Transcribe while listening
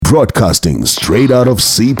Broadcasting straight out of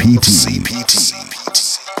CPT.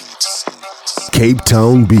 Cape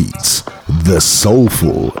Town Beats, the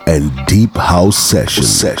soulful and deep house session.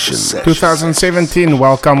 2017,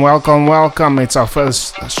 welcome. It's our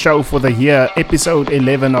first show for the year, episode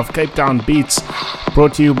 11 of Cape Town Beats,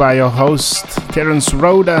 brought to you by your host, Terence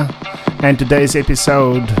Rhoda. And today's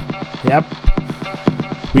episode,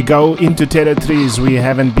 we go into territories we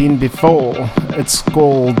haven't been before. It's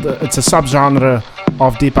a subgenre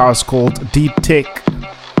of deep house called Deep Tech,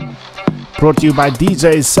 brought to you by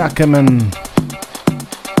DJ Suckerman.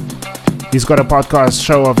 He's got a podcast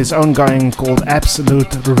show of his own going called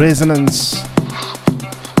Absolute Resonance.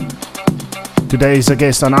 Today is a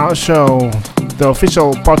guest on our show, the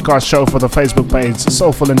official podcast show for the Facebook page,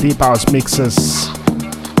 Soulful and Deep House Mixes.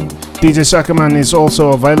 DJ Suckerman is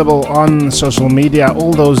also available on social media.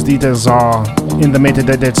 All those details are in the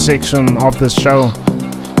metadata section of this show.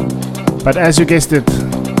 But as you guessed it,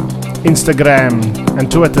 Instagram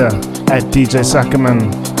and Twitter at DJ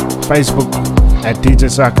Suckerman, Facebook at DJ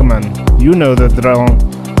Suckerman. You know the drill.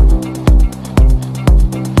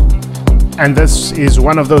 And this is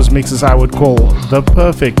one of those mixes I would call the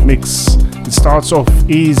perfect mix. It starts off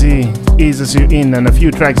easy, eases you in, and a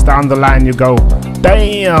few tracks down the line you go,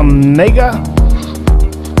 damn nigga.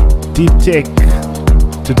 Deep Tech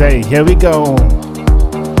today, here we go.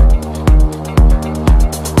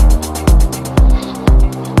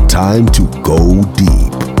 Time to go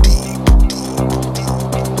deep.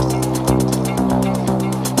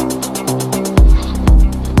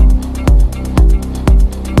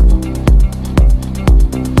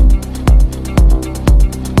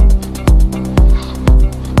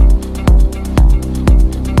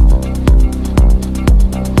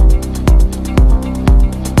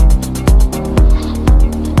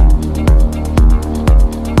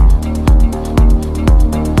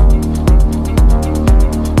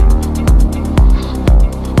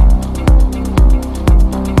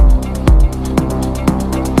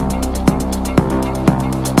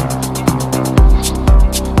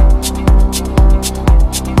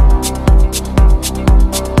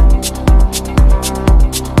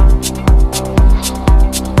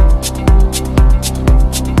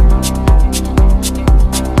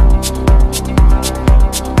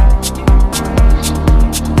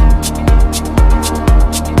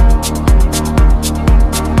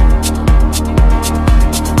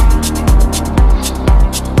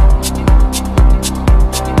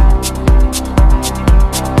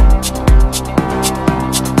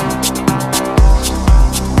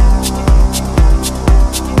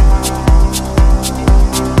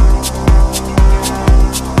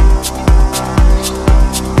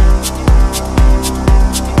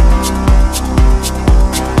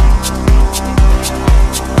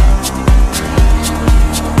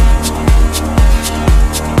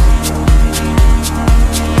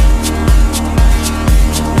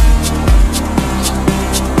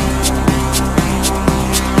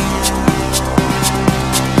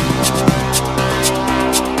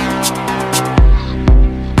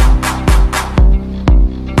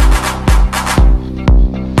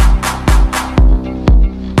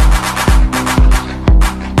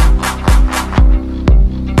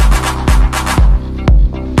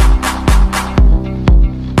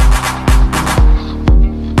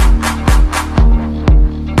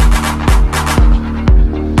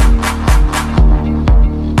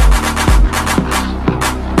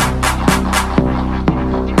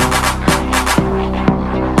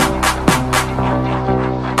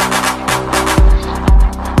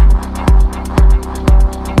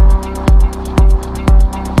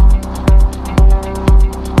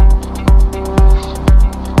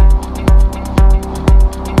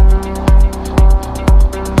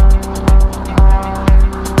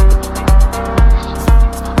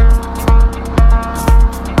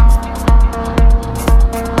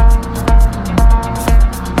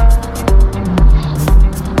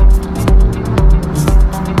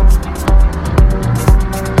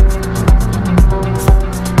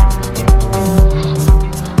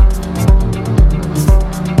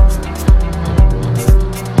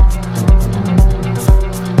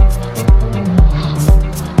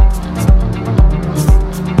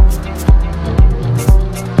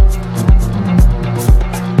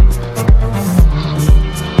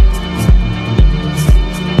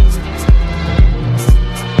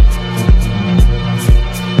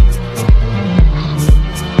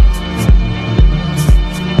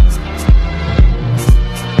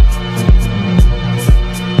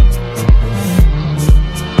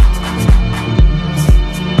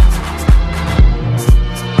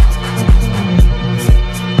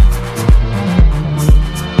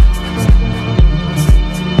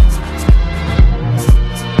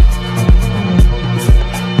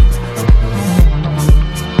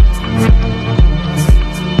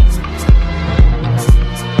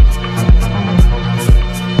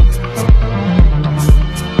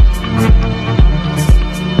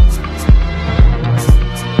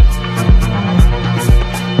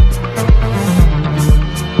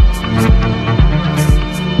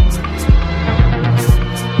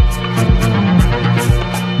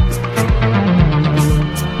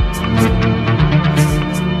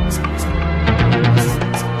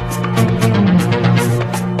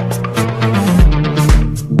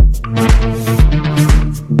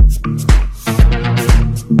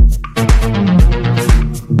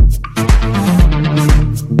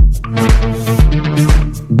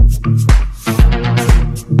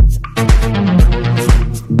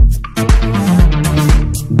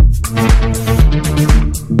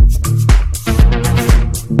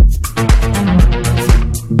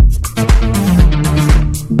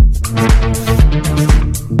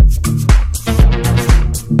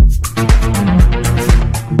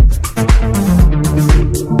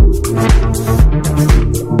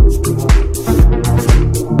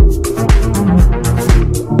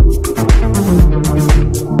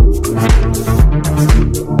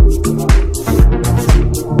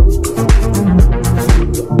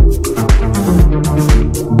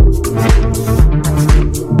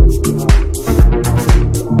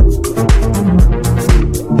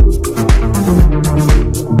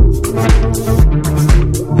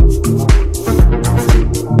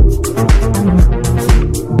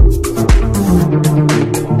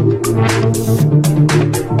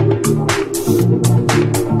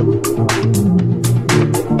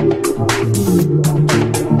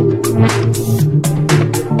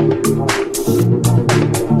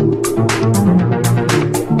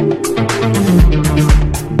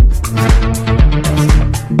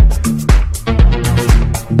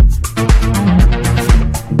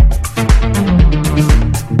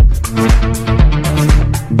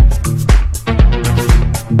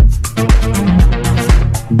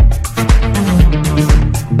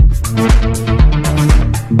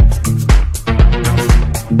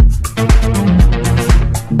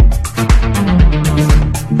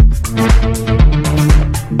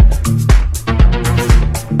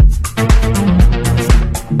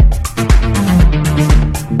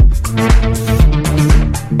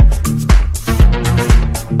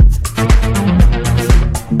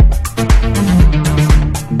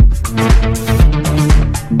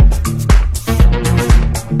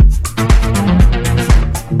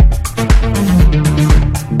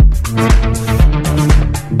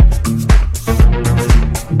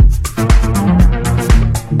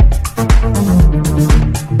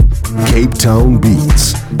 Town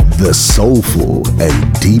Beats, the soulful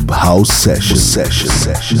and deep house session.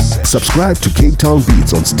 Subscribe to Cape Town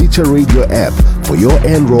Beats on Stitcher Radio app for your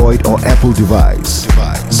Android or Apple device.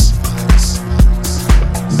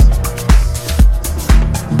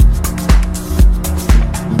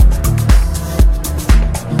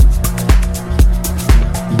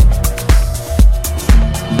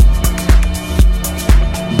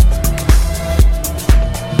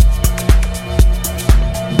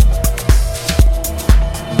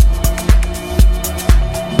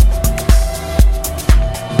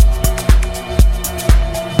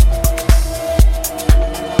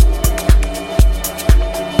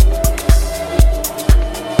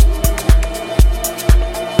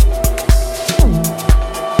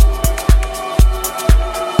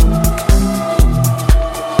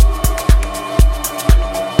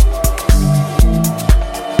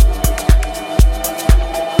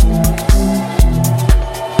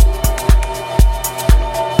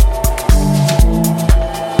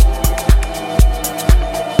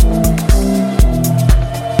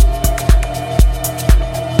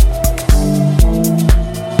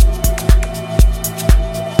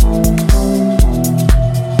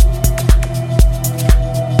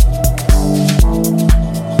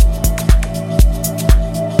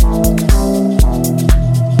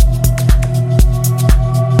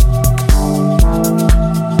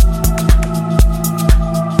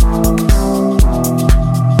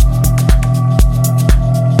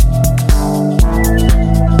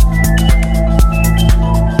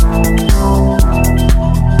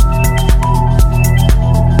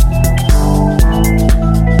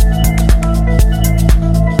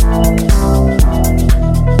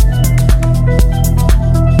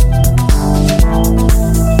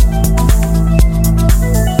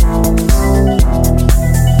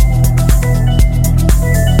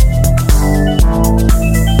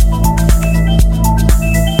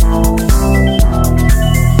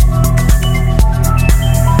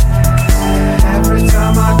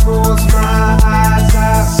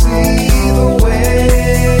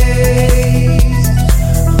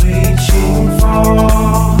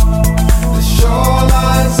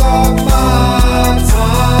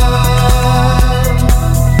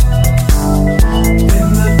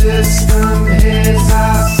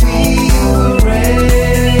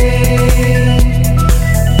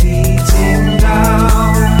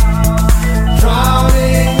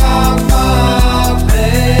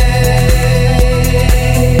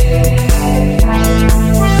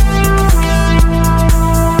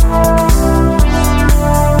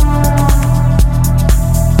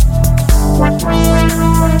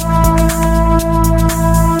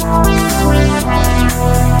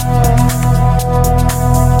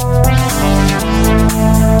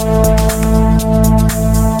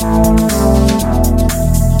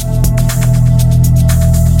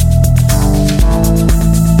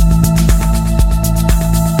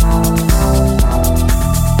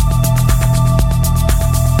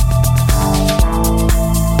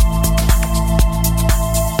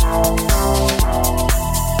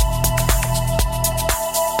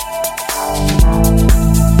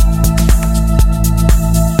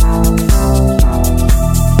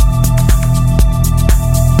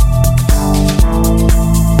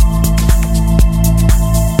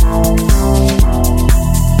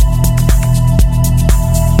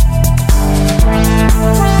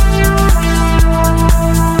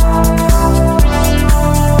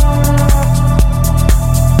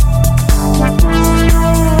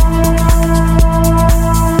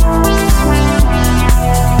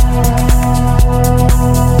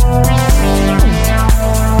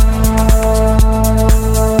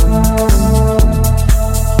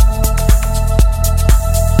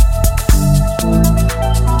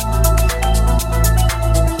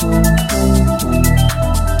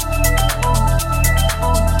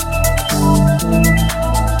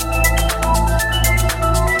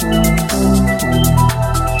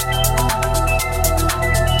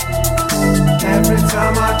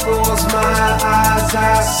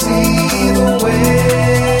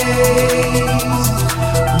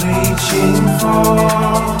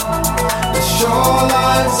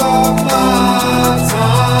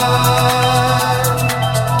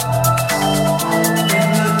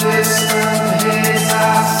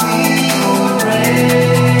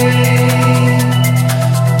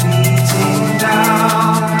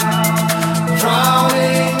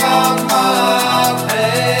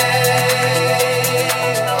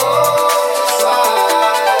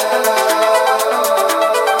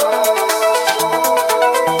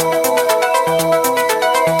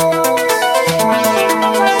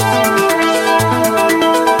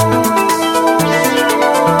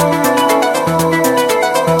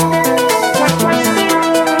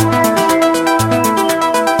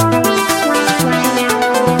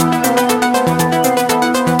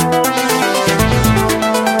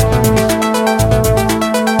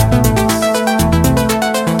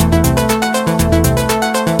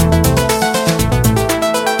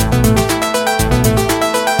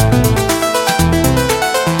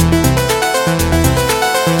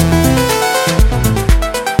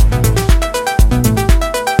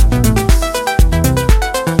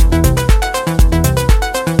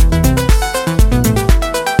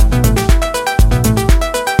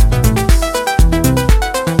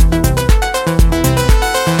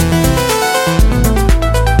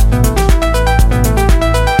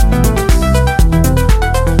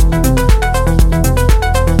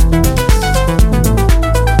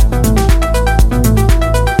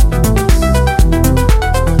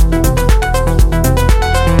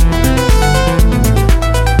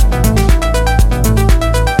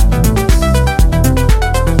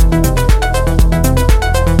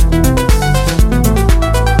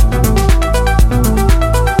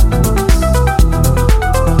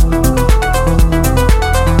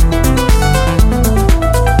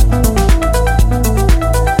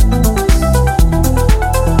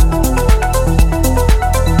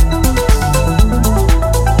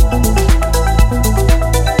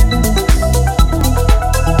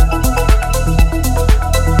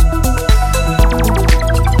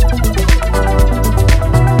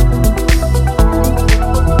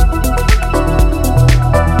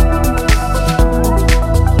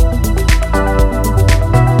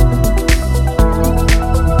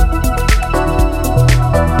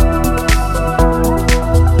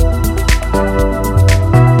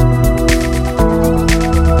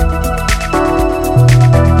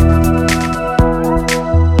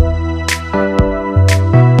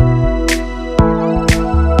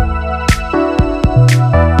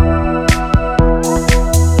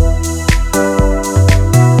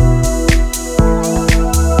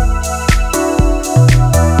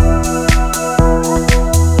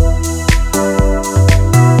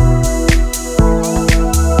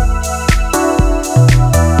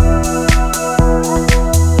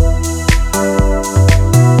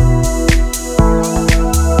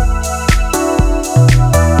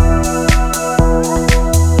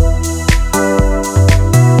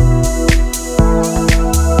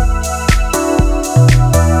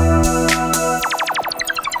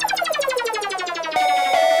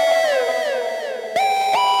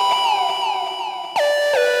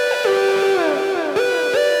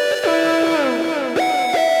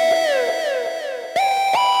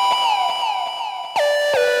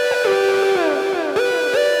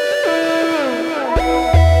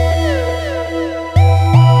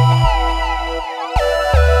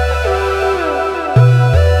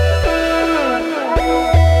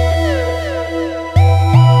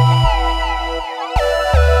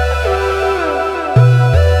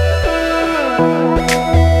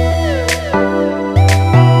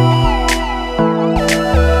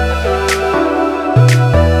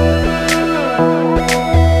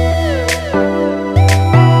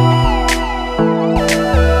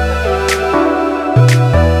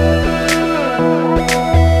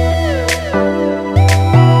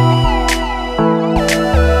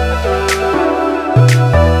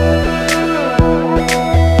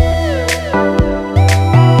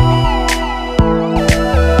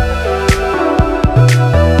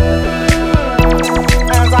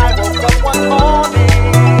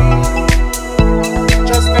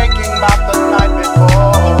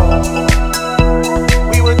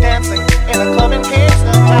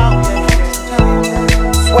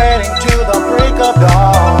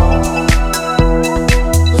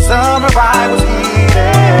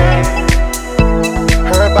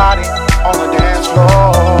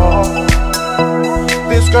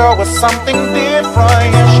 girl was something different.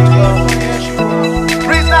 Yeah, she was.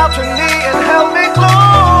 Reached out to me and held me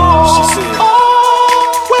close. She said, oh,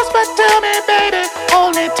 whisper to me, baby,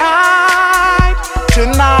 hold me tight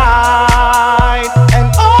tonight. And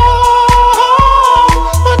oh,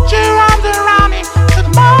 put your arms around me. Good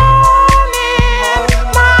morning, my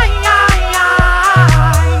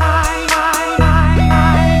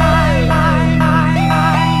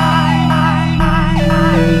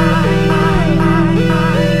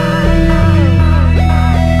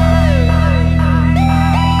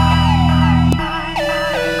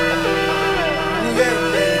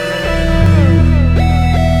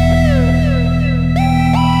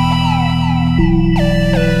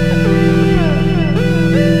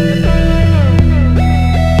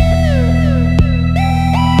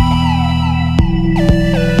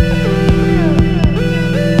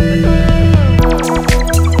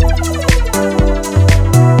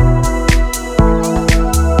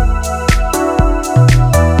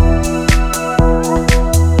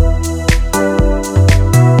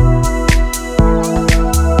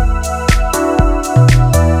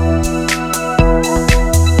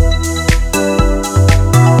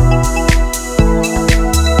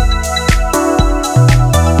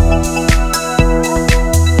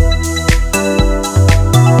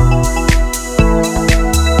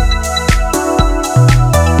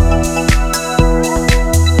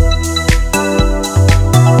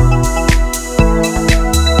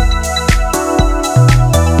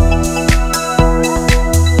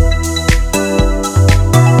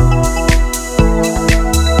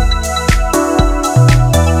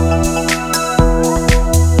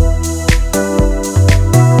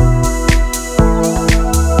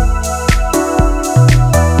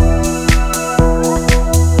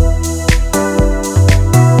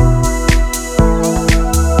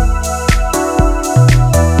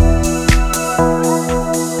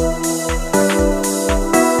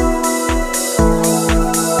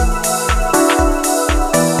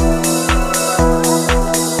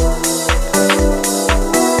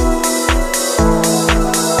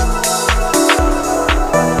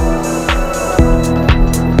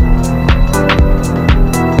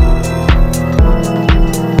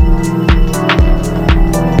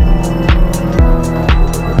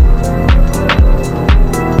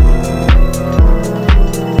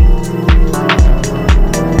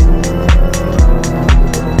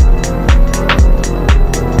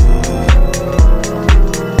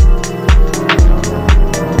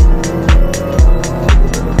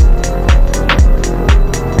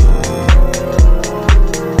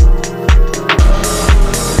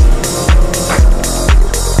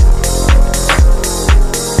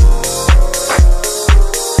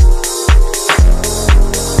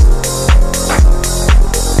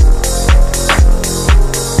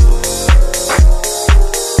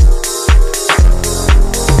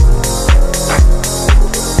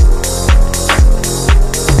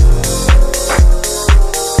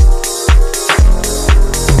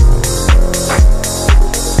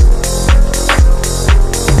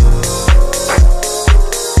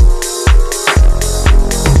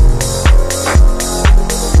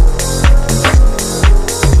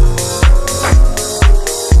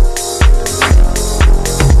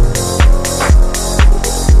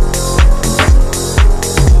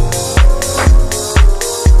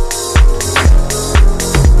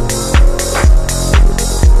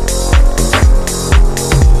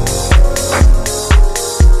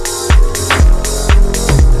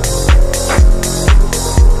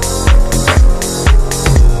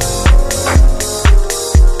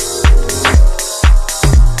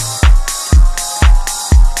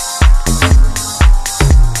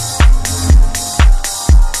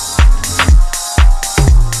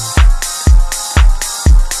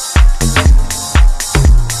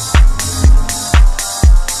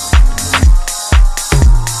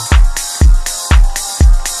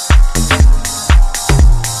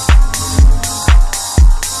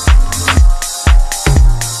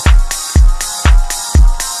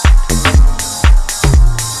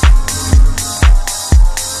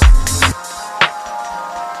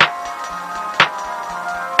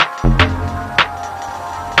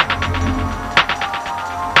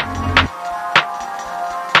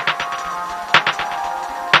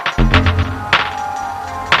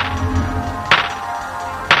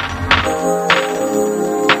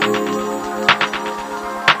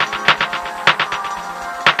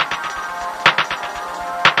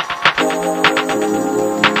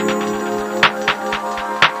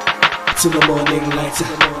to the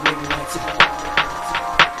morning light.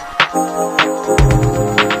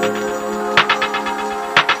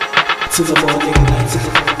 To the morning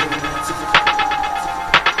light.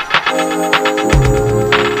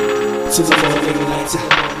 To the morning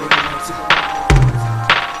light.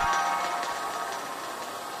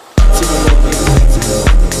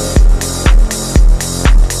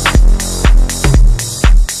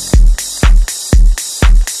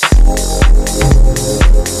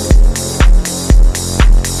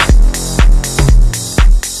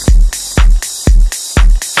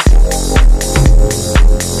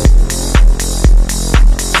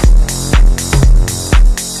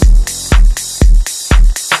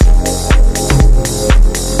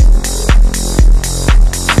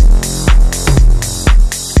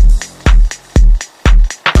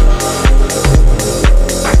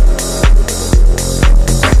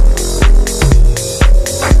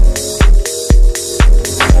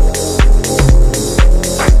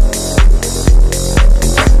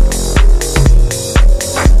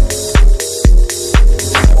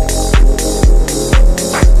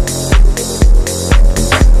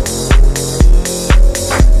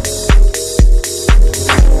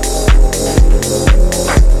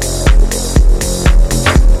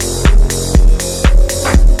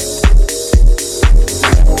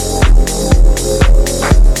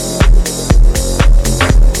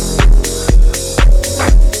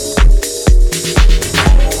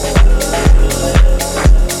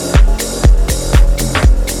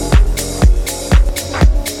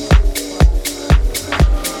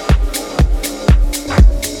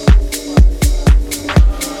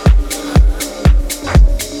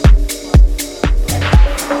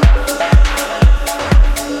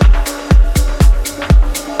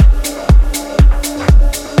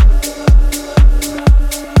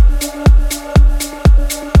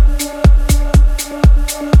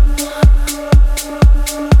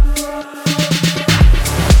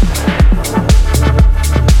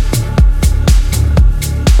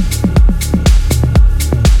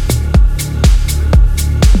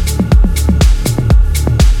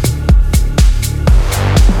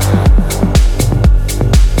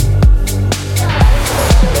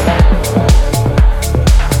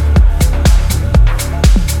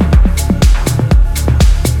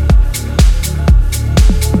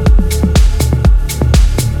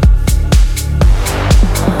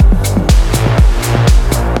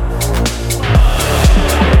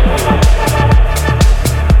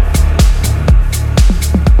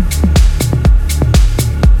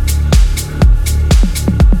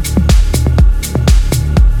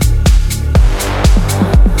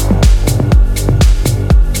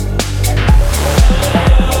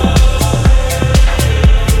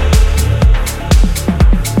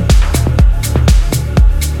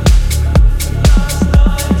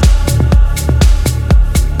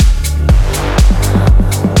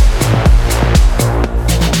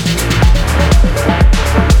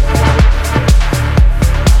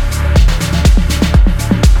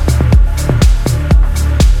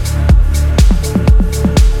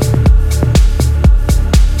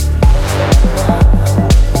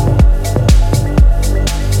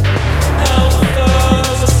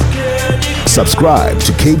 Subscribe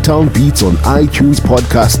to Cape Town Beats on iTunes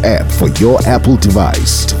podcast app for your Apple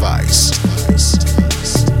device.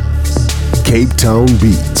 Cape Town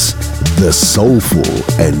Beats, the soulful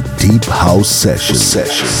and deep house session.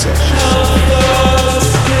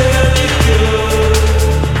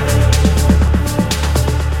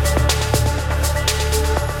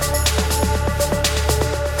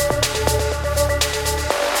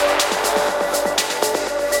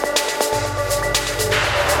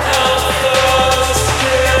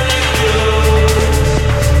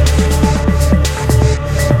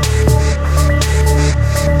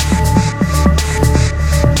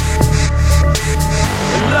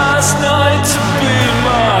 Last night to be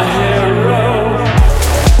my hero.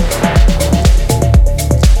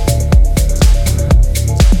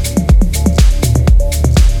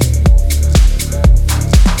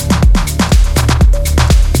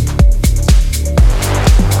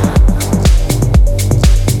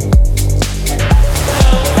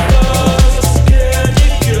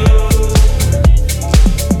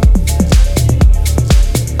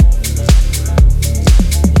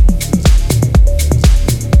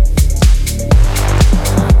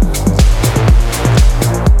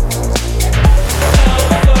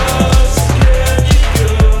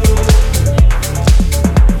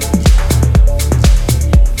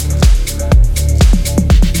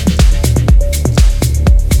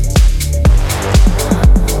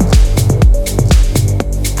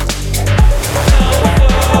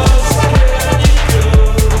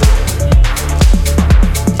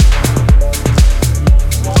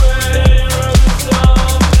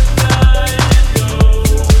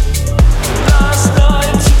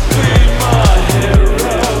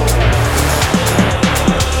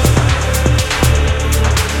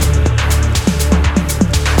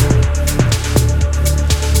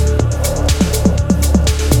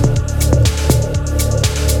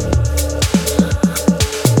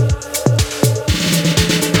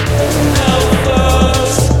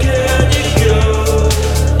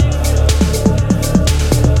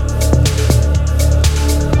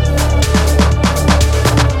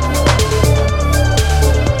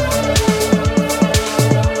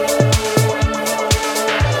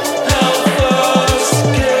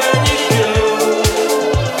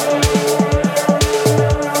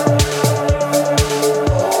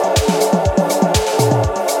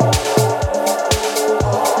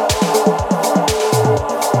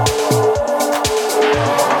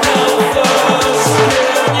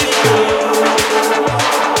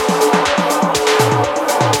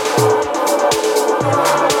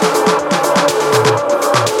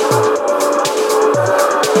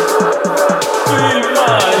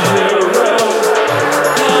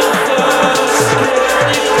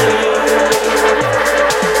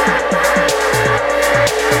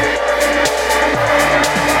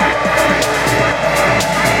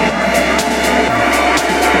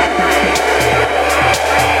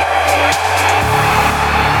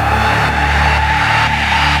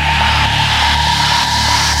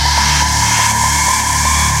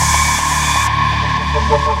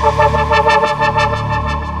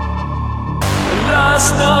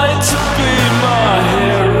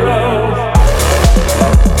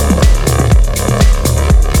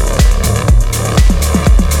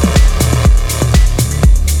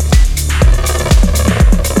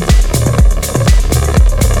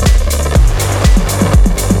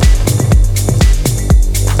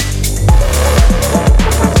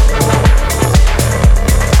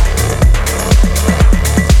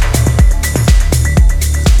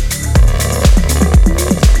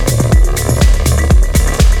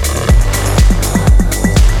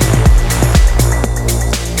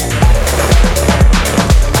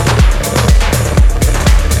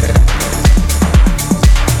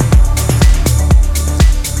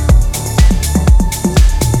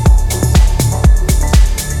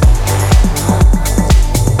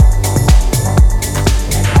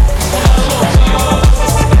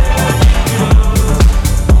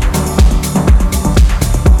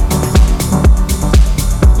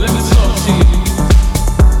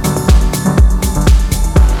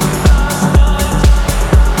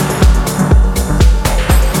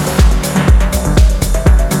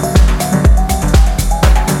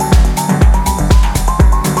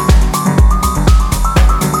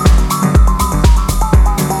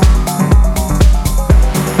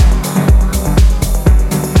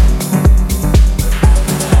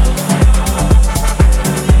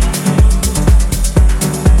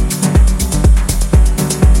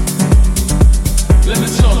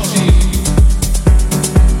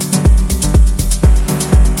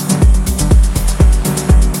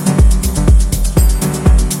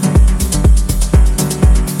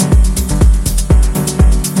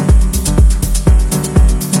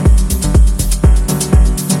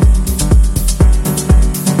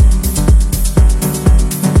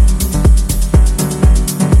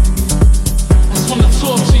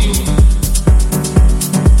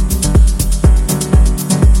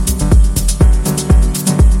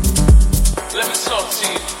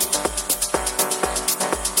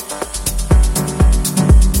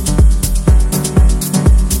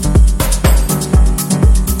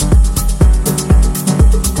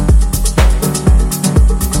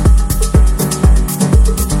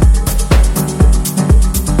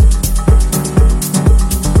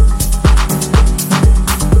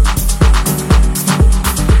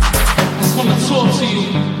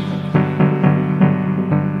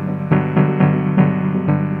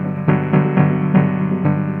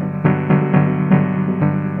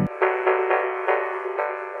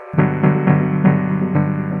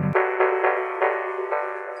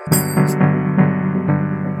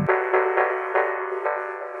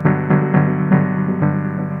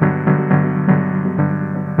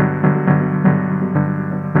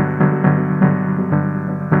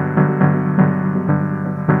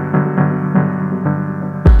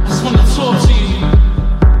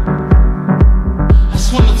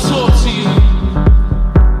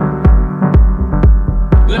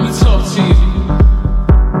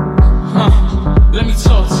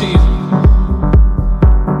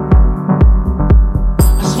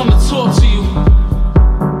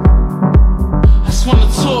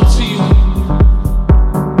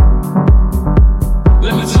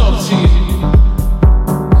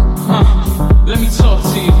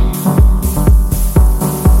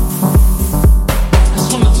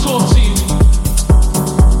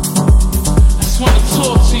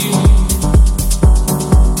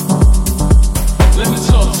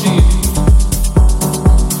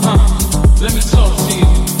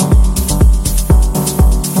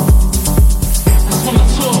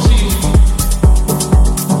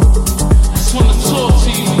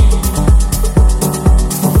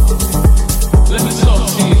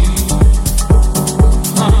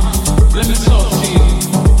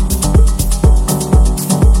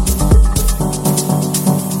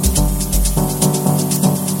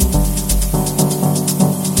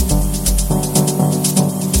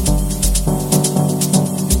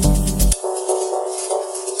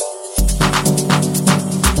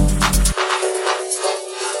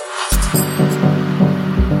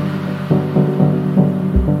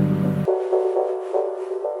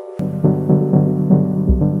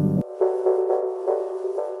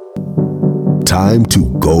 time to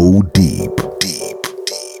go deep.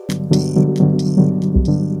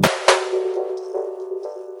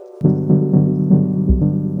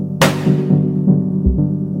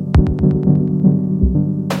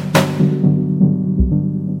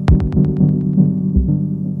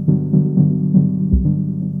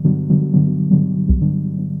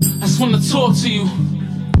 I just wanna talk to you.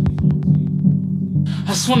 I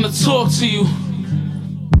just wanna talk to you.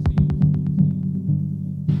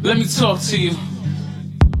 Let me talk to you.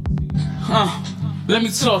 Let me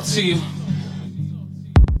talk to you.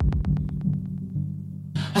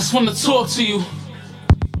 I just wanna talk to you.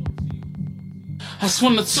 I just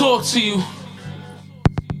wanna talk to you.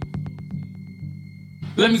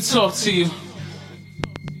 Let me talk to you.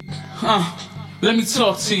 Let me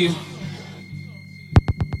talk to you.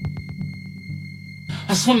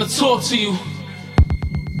 I just wanna talk to you.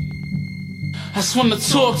 I just wanna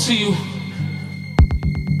talk to you.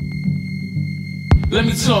 Let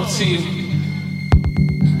me talk to you.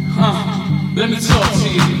 Let me talk to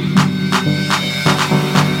you.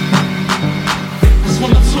 I just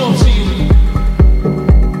wanna talk to you.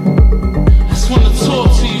 I just wanna talk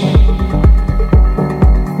to you.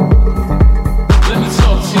 Let me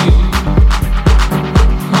talk to you.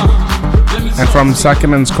 And from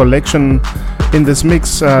Sakiman's collection in this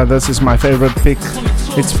mix, this is my favorite pick.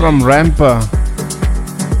 It's from Ramper.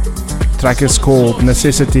 Track is called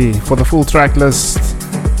Necessity. For the full track list,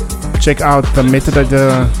 check out the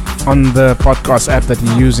metadata on the podcast app that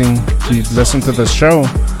you're using to listen to the show,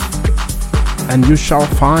 and you shall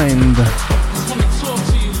find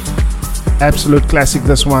absolute classic,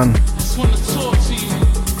 this one.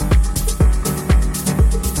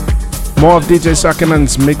 More of DJ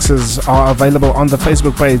Sakiman's mixes are available on the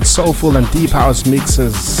Facebook page Soulful and Deep House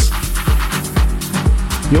Mixes.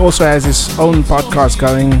 He also has his own podcast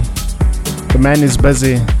going. The man is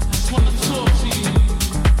busy.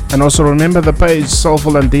 And also remember, the page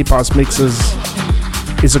Soulful and Deep House Mixes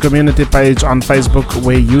is a community page on Facebook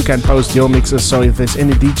where you can post your mixes. So if there's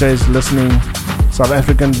any DJs listening, South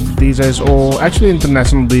African DJs or actually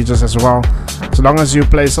international DJs as well, so long as you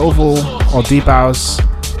play Soulful or Deep House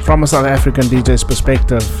from a South African DJ's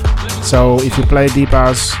perspective. So if you play Deep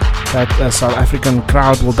House that a South African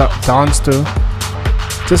crowd will dance to,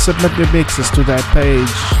 just submit your mixes to that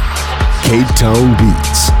page. Cape Town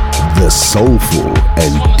Beats, the Soulful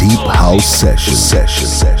and Deep House Session.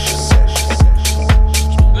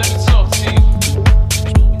 Let me talk to you.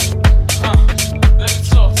 Let me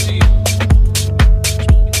talk to you.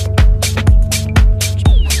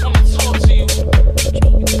 I just wanna talk to you. I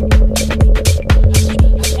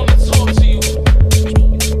just wanna talk to you. I just wanna talk to you.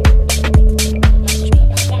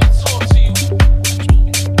 I just wanna talk to you. Let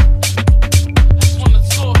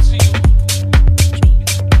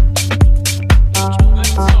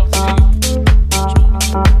me talk to you.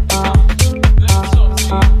 Let me talk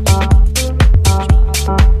to you.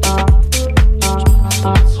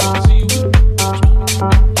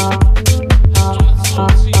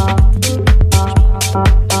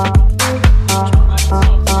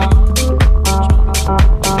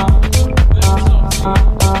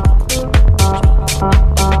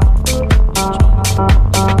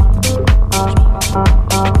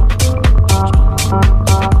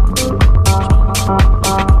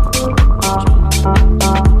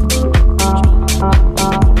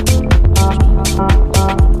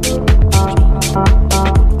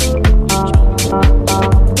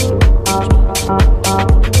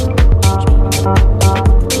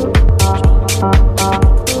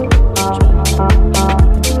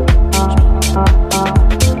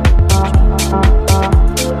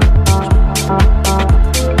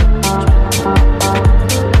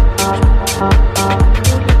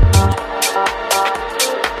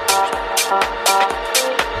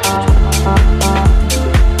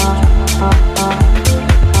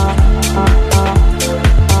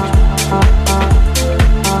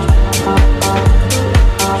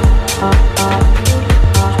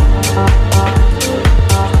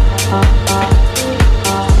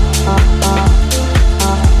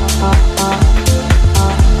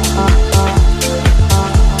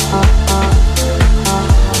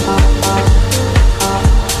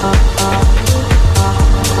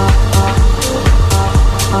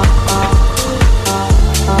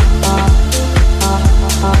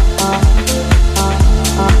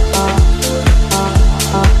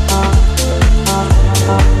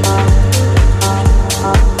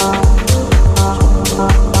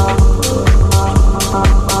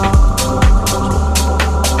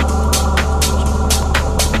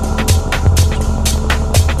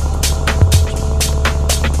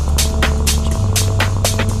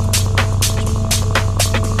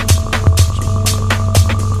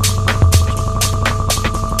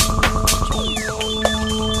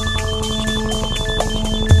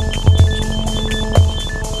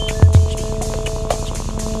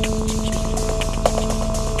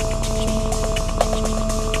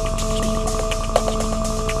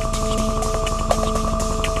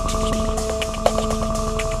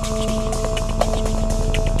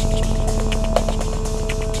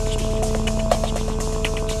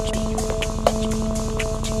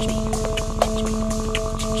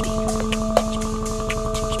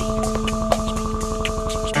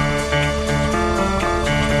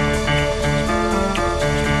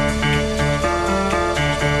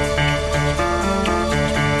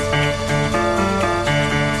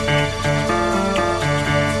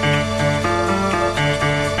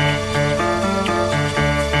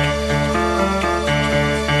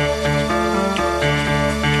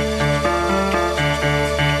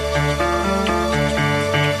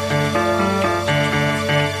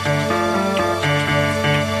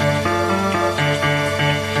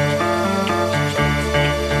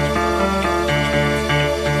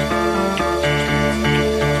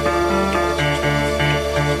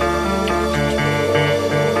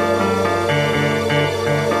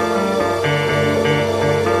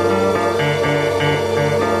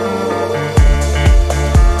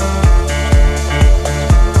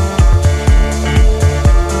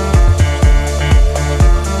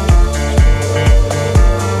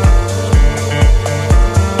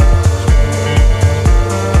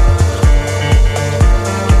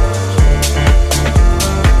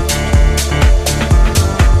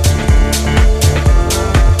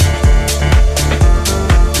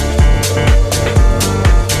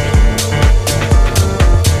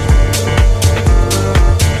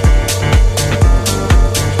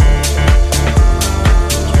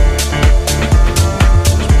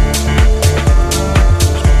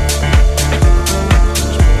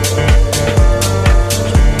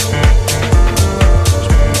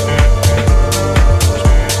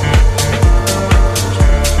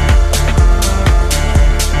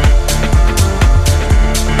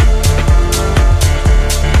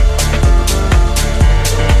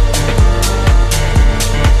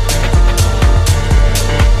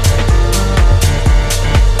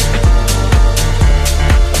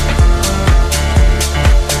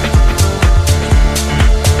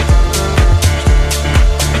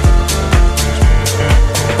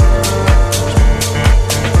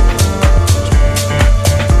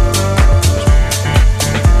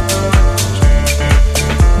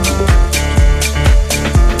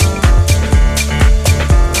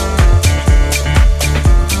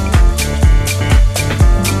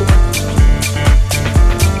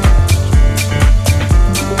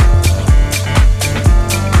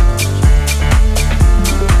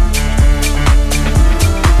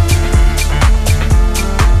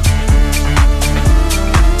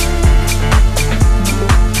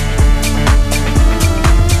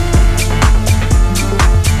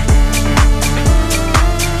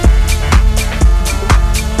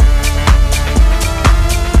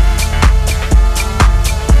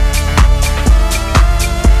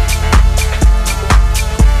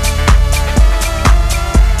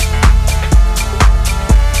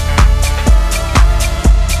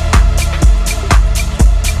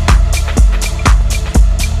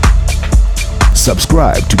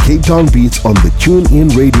 subscribe to Cape Town Beats on the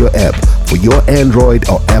TuneIn Radio app for your Android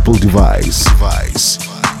or Apple device.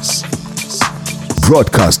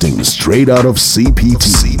 Broadcasting straight out of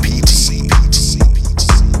CPT.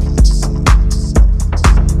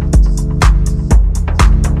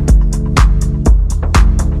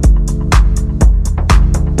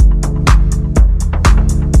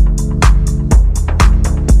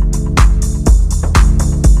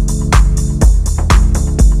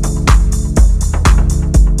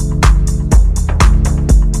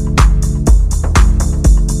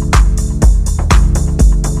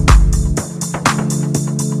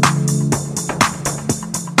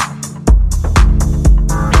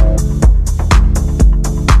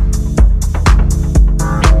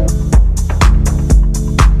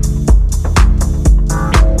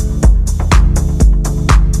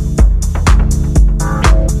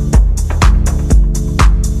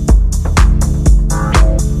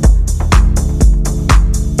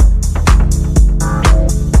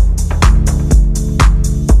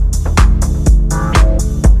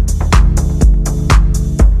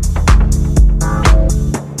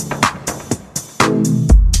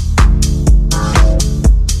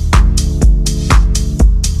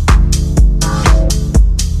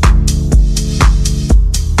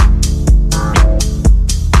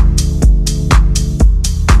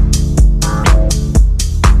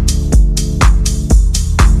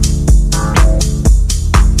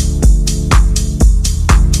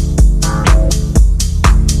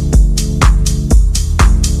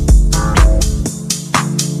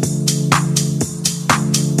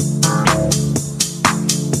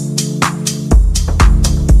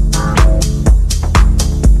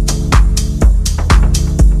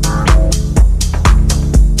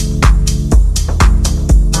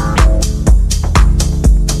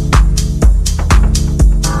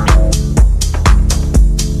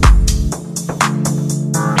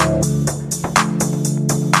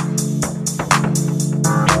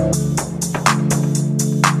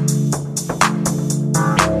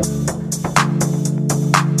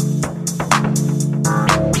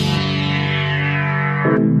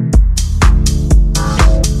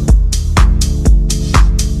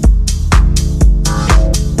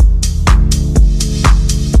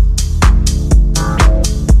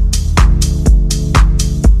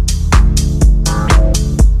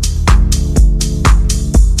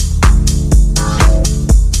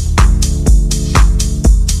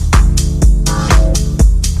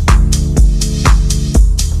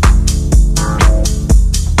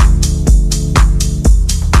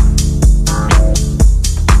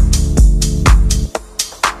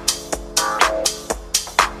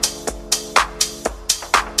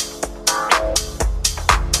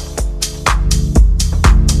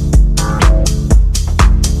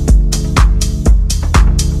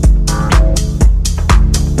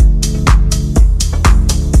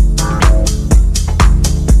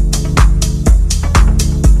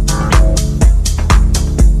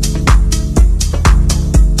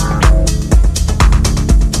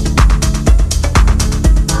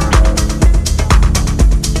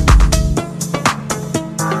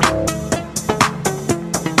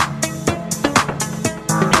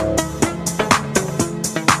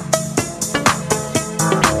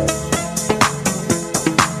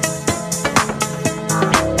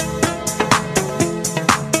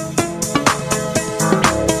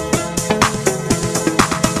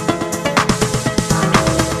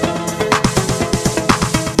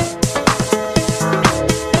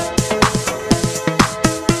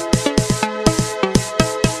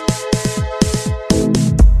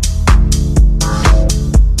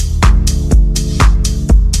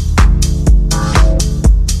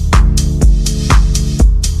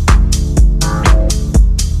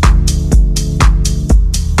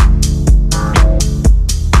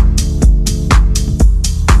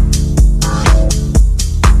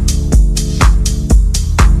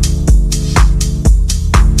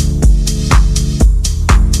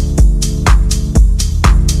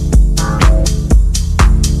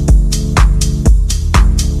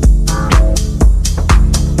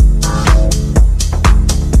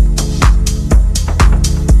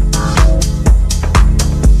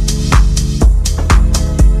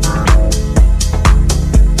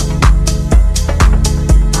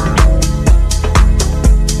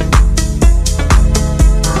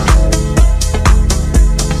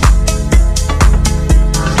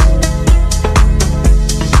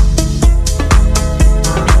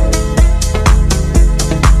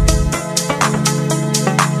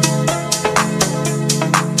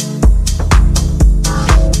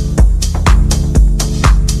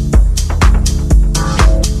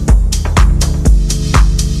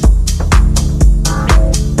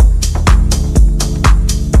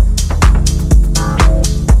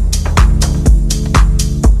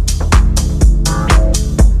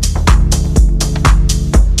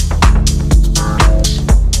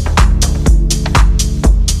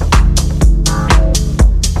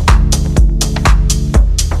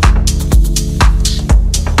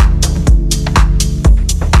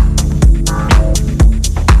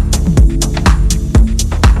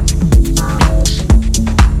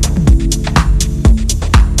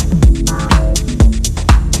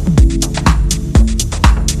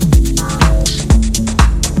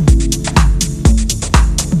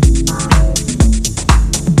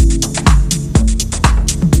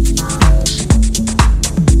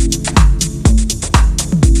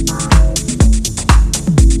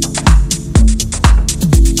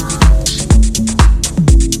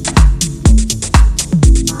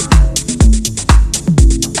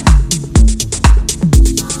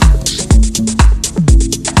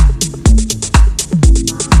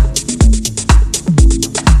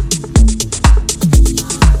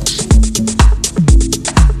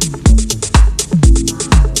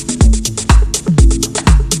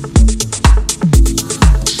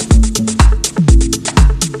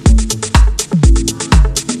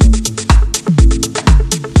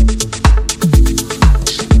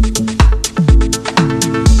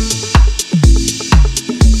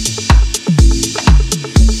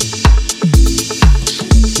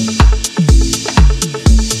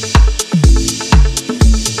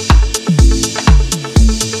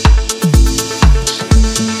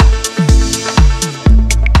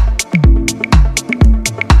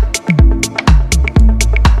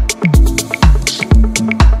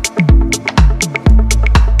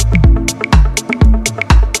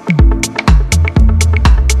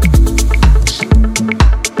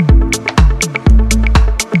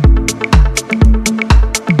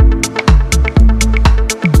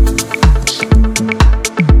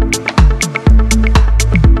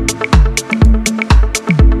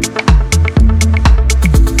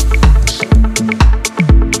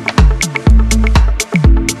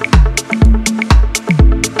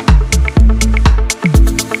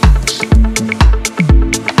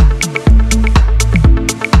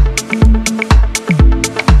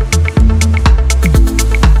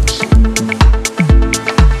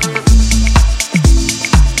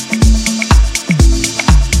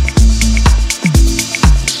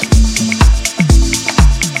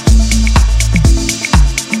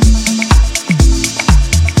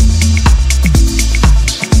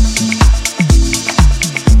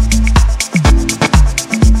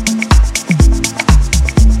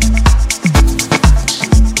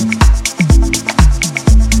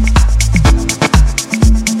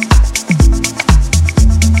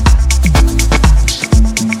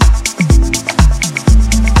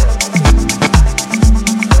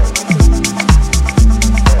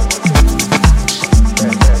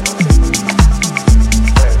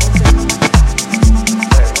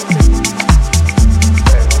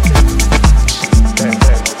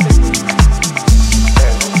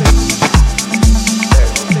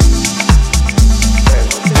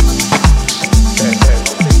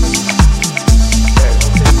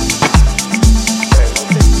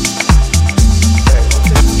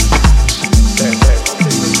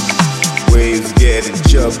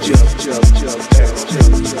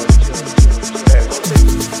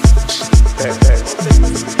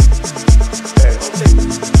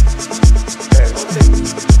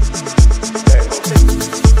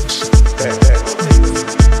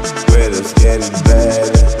 Weather's getting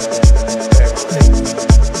better.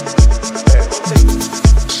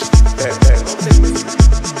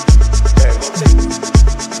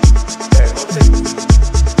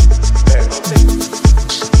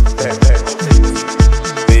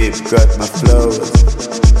 Babe got my flowers.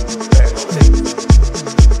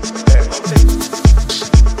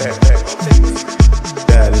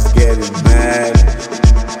 That is getting mad.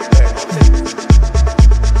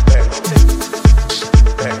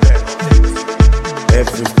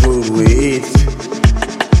 Every food we eat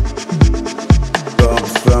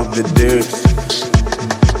comes from the dirt.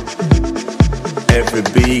 Every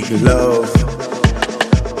big love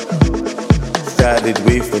started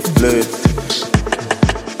with a flirt.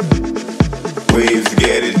 Waves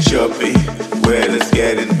getting choppy, weather's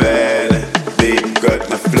getting bad. Babe got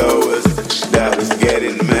my flowers, that was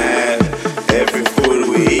getting mad. Every food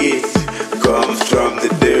we eat comes from the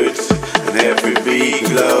dirt. And every big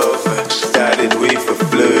love started with a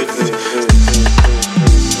flirt.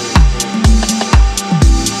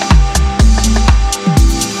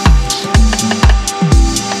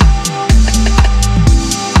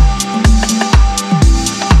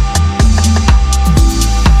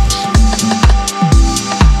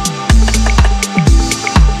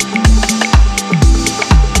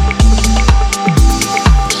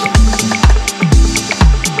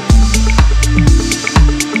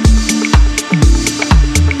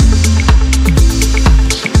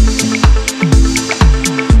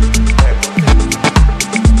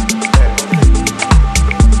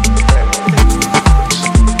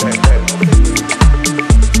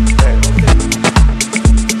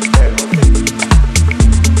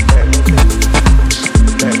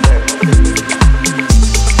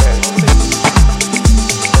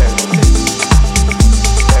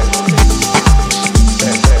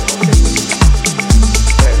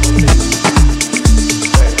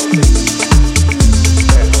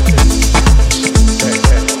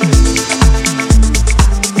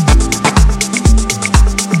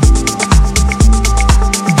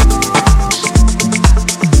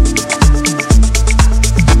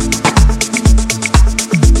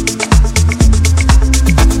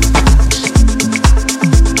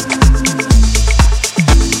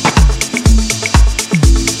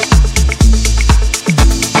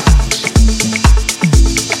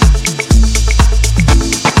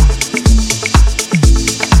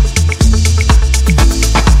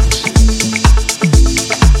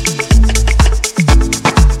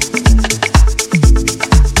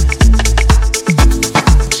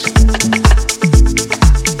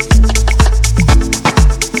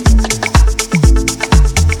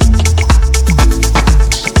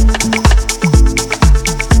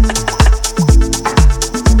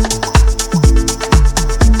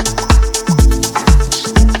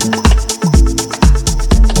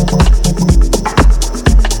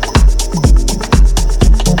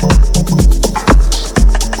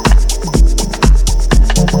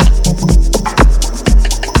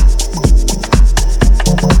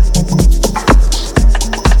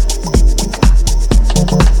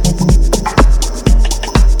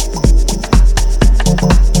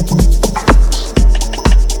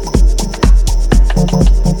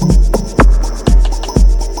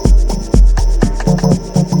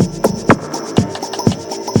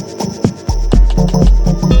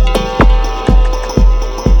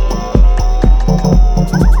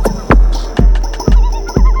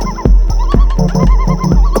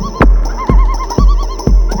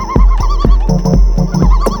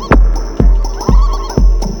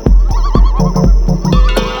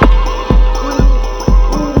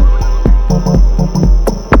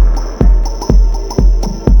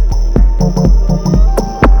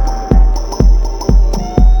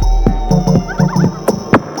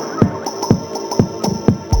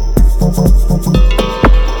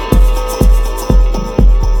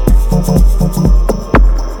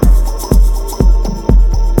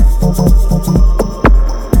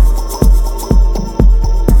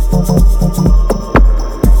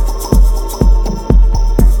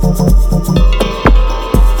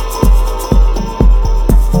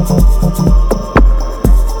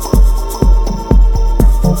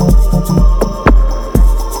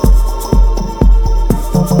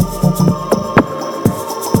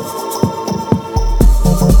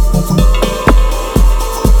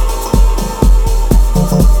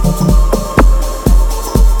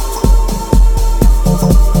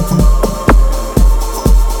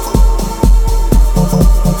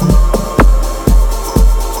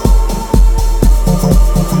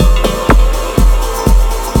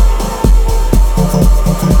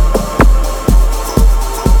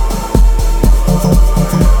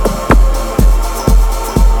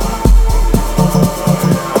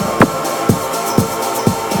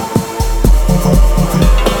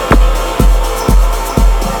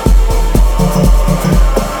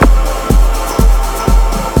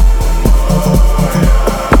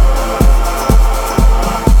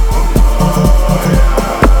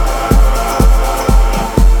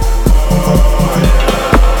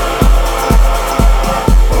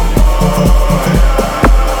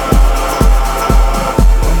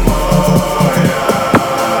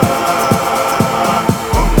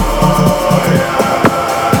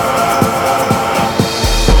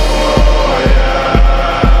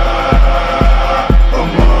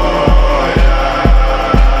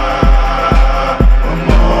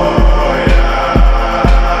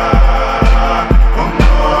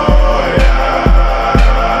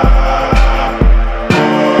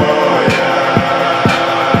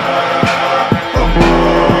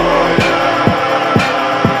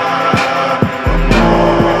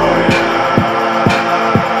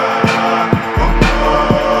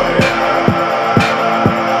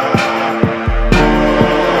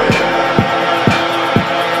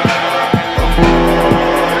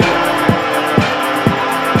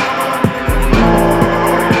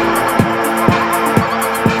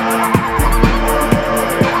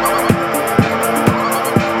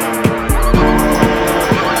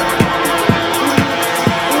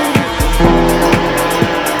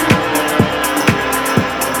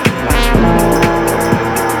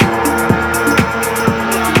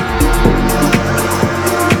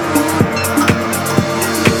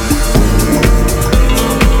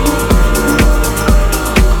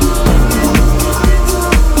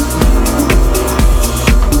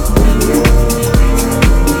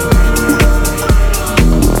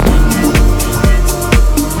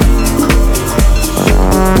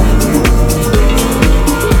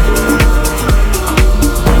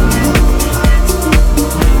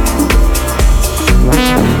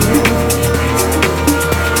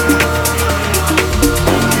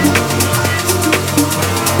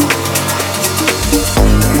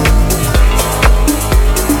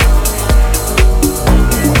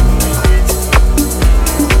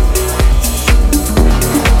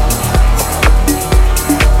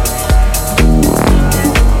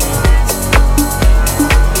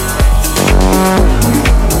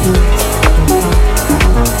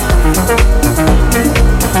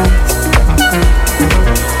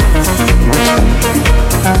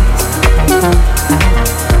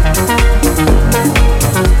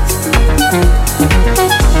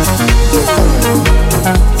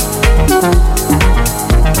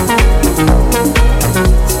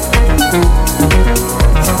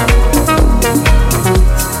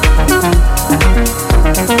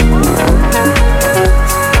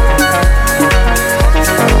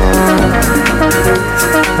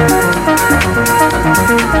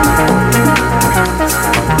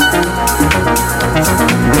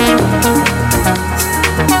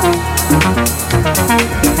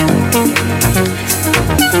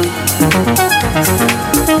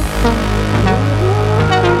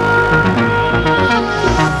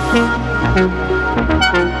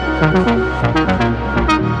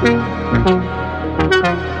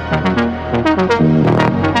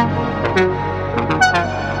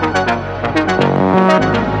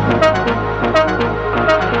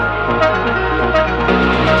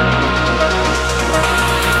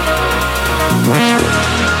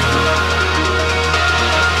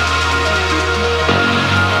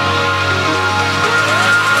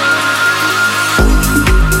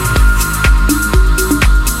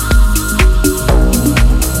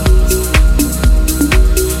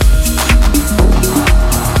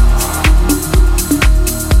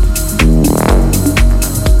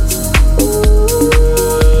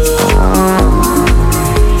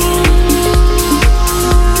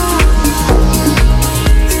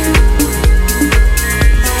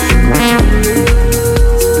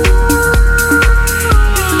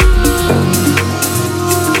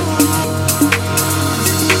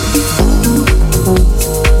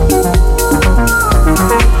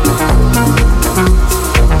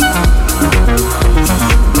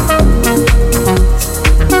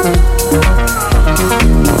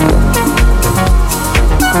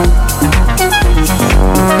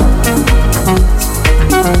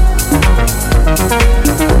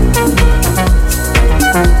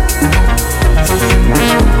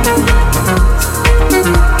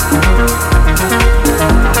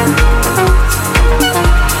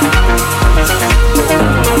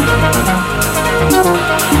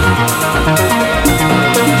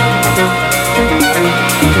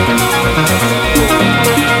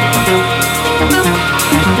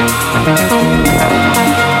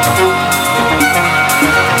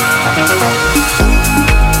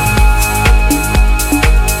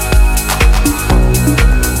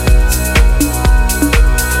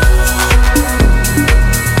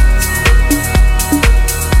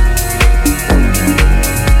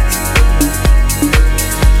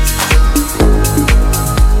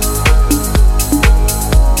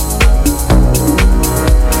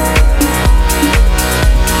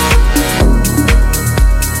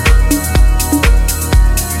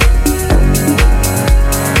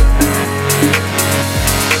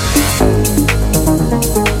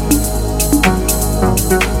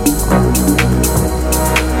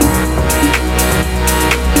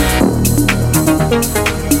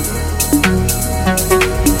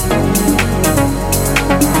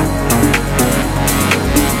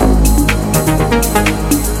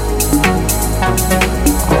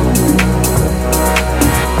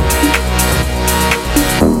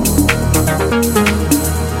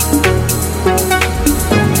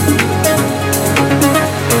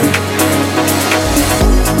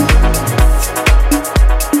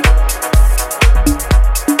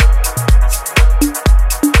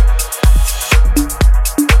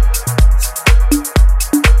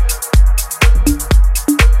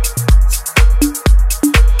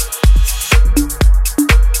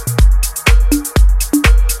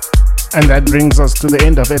 And that brings us to the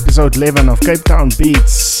end of episode 11 of Cape Town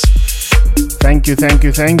Beats. Thank you.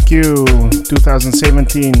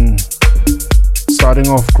 2017 starting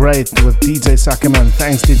off great with DJ Suckerman.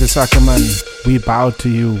 Thanks, DJ Suckerman. We bow to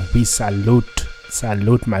you. We salute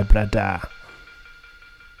my brother.